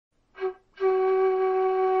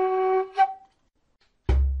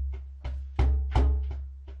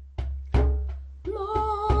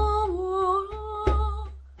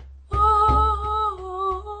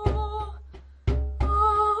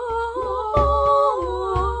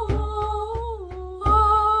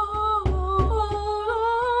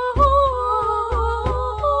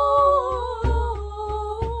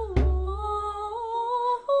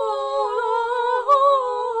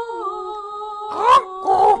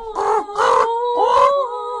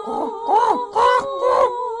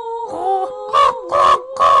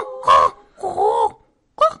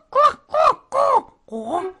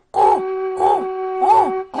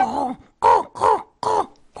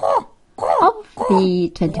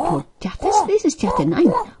The 24 chapters, this is chapter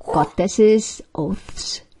 9, Goddesses,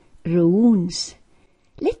 Oaths, Runes.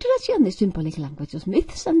 Literature and the symbolic languages,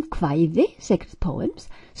 myths and kvæði, sacred poems,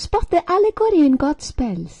 spot the allegory in God's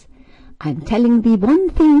spells. I'm telling thee one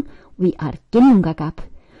thing, we are Ginnungagap.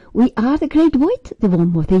 We are the great void, the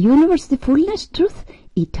womb of the universe, the fullness, truth,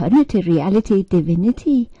 eternity, reality,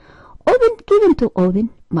 divinity. Odin given to Odin,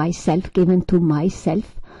 myself given to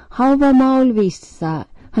myself. Hávamál vísa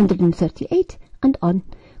 138 and on.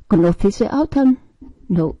 Gnóthise átan,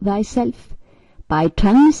 know thyself, by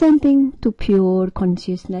transcending to pure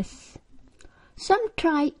consciousness. Some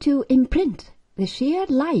try to imprint the sheer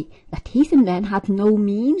lie that heathen men had no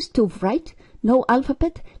means to write, no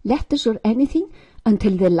alphabet, letters or anything,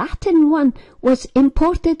 until the Latin one was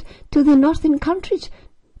imported to the northern countries.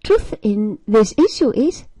 Truth in this issue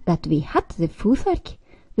is that we had the fúþark,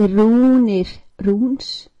 the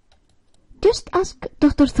runes. Just ask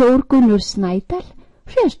Dr. Þórgunnur Snædal.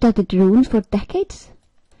 She has studied runes for decades.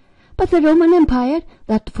 But the Roman Empire,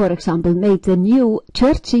 that, for example, made the new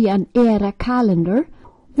Churchian era calendar,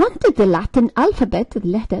 wanted the Latin alphabet, the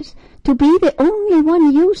letters, to be the only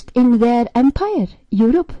one used in their empire,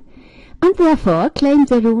 Europe, and therefore claimed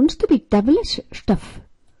the runes to be devilish stuff.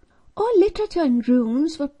 All literature and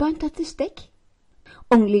runes were burnt at the stake.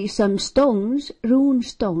 Only some stones, rune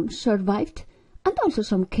stones, survived, and also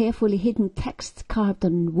some carefully hidden texts carved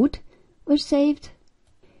on wood were saved.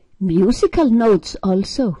 Musical notes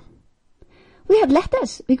also. We had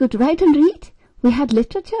letters, we could write and read. We had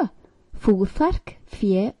literature, fúþark,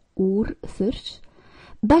 fé, þurs.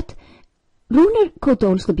 But rune could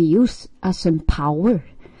also be used as some power,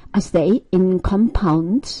 as they, in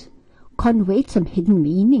compounds, conveyed some hidden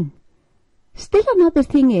meaning. Still another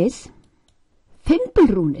thing is,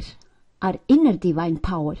 fimbulrúnir are inner divine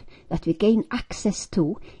power that we gain access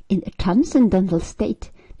to in a transcendental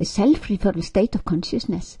state, the self-referral state of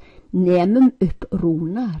consciousness, nemum upp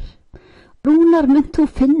rúnar. Rúnar munt þú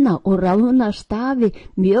finna og ráðnar stafi,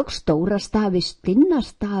 mjög stóra stafi, stinnar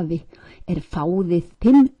stafi, fáðið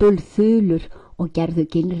fimbulþulur og gerðu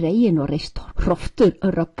gilregin og reist hroftur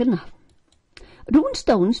röggna. Rune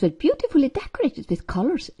stones were beautifully decorated with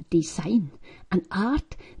colors, design, and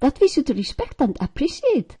art that we should respect and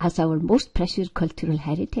appreciate as our most precious cultural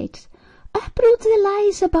heritage. Uproot the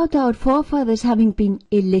lies about our forefathers having been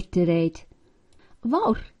illiterate.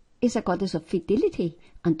 Vár is a goddess of fidelity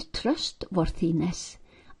and trustworthiness.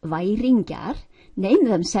 Væringjar name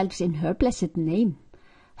themselves in her blessed name.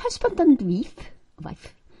 Husband and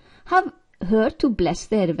wife have her to bless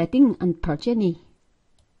their wedding and progeny.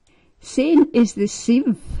 Sin is the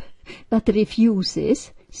sieve that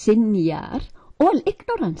refuses, sinjar, all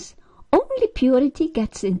ignorance. Only purity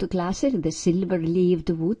gets into glasser the silver-leaved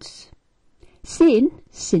woods. Sin,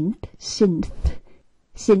 synd, synth,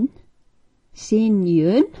 sin,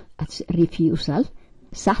 sinjön, that's refusal,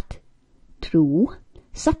 sat, true,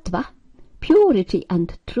 sattva, purity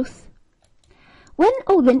and truth. When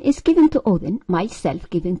Odin is given to Odin, myself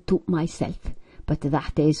given to myself, but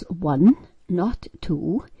that is one, not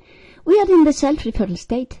two, we are in the self-referral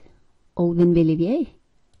state, Odin vilji.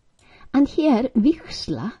 And here,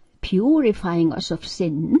 vigsla, purifying us of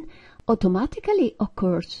sin, automatically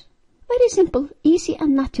occurs. Very simple, easy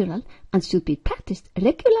and natural, and should be practiced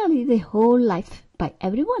regularly the whole life by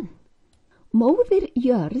everyone. Mother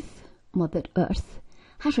Earth,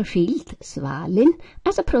 has a shield, svalin,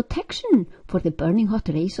 as a protection for the burning hot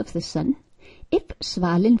rays of the sun. If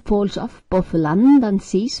svalin falls off, both land and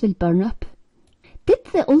seas will burn up. Did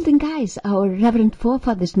the olden guys, our reverend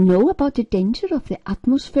forefathers, know about the danger of the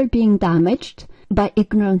atmosphere being damaged by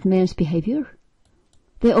ignorant man's behavior?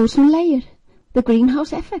 The ozone layer, the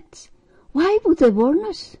greenhouse effects. Why would they warn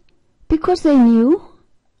us? Because they knew.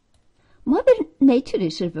 Mother Nature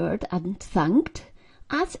is revered and thanked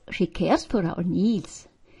as she cares for our needs.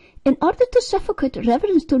 In order to suffocate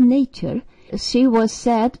reverence to nature, she was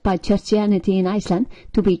said by Churchianity in Iceland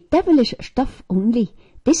to be devilish stuff only,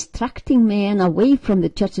 distracting men away from the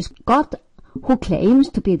church's God, who claims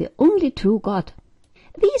to be the only true God.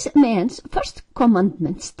 These men's first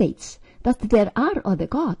commandment states that there are other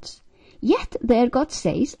gods, yet their God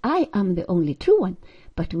says, I am the only true one,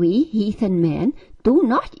 but we, heathen men, do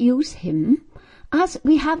not use him as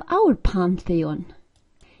we have our pantheon.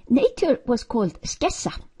 Nature was called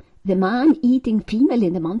skessa, the man-eating female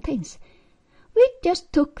in the mountains. We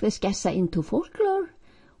just took the skessa into folklore,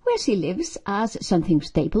 where she lives as something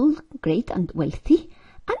stable, great and wealthy,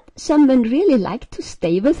 and someone really liked to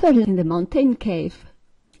stay with her in the mountain cave.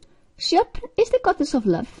 Sjöfn is the goddess of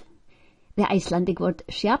love. The Icelandic word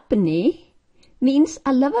sjapni means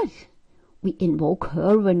a lover. We invoke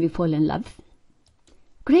her when we fall in love.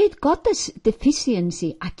 Great goddess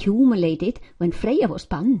deficiency accumulated when Freya was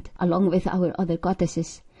banned, along with our other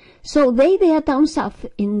goddesses. So they there down south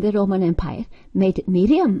in the Roman Empire made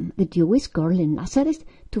Miriam, the Jewish girl in Nazareth,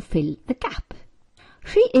 to fill the gap.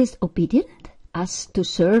 She is obedient as to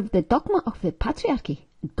serve the dogma of the patriarchy,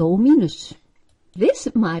 Dominus. This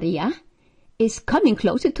Maria is coming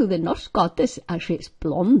closer to the Norse goddess as she is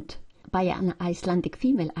blonde by an Icelandic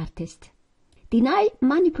female artist. Deny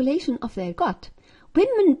manipulation of their god.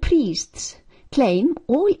 Women priests claim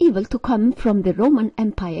all evil to come from the Roman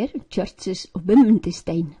Empire Church's women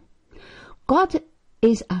disdain. God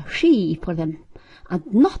is a she for them,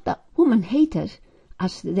 and not a woman hater,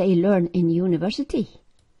 as they learn in university.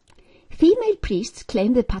 Female priests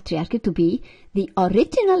claim the patriarchy to be the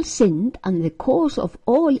original sin and the cause of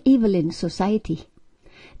all evil in society.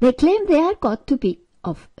 They claim their God to be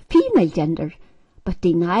of female gender, but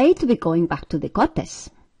deny to be going back to the goddess.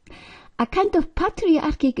 A kind of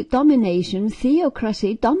patriarchic domination,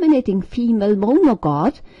 theocracy, dominating female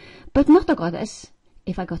monogod, but not a goddess,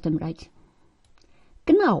 if I got them right.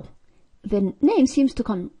 Gná. The name seems to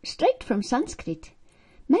come straight from Sanskrit.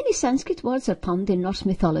 Many Sanskrit words are found in Norse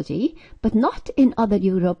mythology, but not in other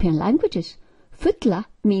European languages. Fulla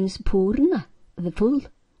means purna, the full.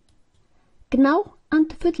 Gná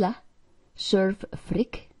and fulla serve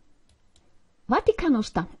frigg. Vaticano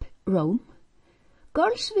stamp, Rome.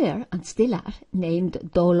 Girls were, and still are,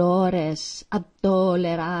 named Dolores,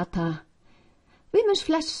 Adolerata. Women's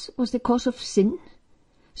flesh was the cause of sin.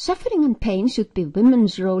 Suffering and pain should be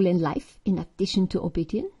women's role in life, in addition to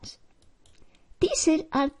obedience. These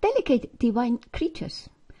are delicate divine creatures.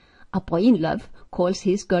 A boy in love calls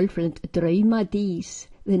his girlfriend Draumadís,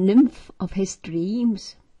 the nymph of his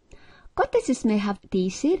dreams. Goddesses may have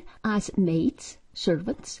Dísir as maids,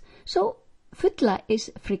 servants, so Fulla is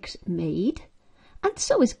Frigg's maid, and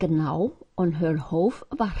so is Gná on her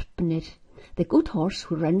Hofvarpnir, the good horse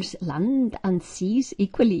who runs land and seas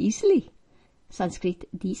equally easily. Sanskrit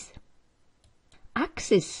Dís.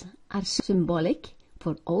 Axes are symbolic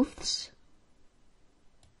for oaths.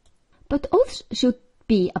 But oaths should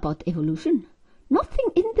be about evolution. Nothing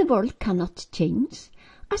in the world cannot change.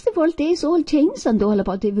 As the world is all change and all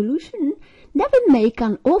about evolution, never make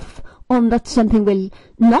an oath on that something will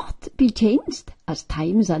not be changed, as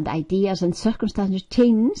times and ideas and circumstances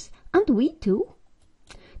change, and we too.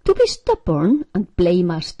 To be stubborn and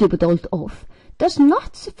blame a stupid old oath does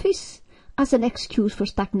not suffice as an excuse for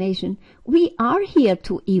stagnation. We are here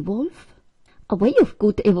to evolve. A way of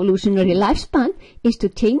good evolutionary lifespan is to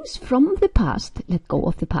change from the past, let go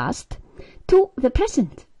of the past, to the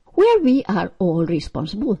present, where we are all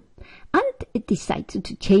responsible, and decide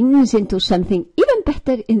to change into something even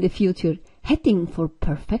better in the future, heading for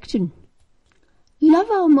perfection. Love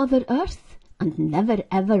our Mother Earth and never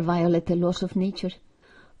ever violate the laws of nature.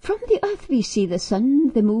 From the earth we see the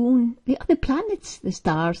sun, the moon, the other planets, the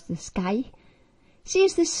stars, the sky. She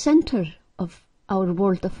is the center of our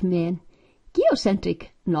world of men. Geocentric,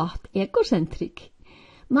 not egocentric.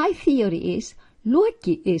 My theory is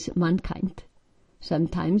Loki is mankind,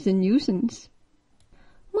 sometimes a nuisance.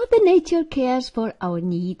 Mother Nature cares for our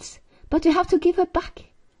needs, but we have to give her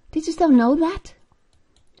back. Didst thou know that?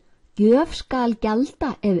 Gjöf skal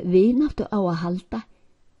gjalda ef vináttu á að halda.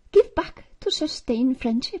 Give back to sustain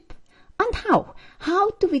friendship. And how? How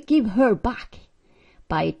do we give her back?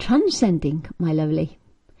 By transcending, my lovely.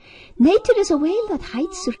 Nature is a veil that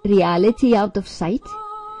hides reality out of sight,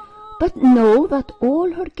 but know that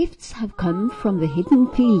all her gifts have come from the hidden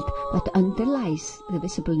field that underlies the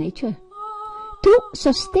visible nature. To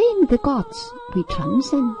sustain the gods, we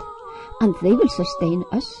transcend, and they will sustain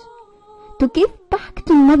us. To give back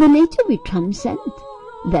to Mother Nature, we transcend.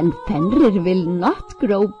 Then Fenrir will not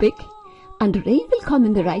grow big, and rain will come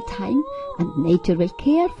in the right time, and nature will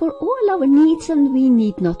care for all our needs, and we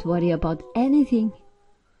need not worry about anything.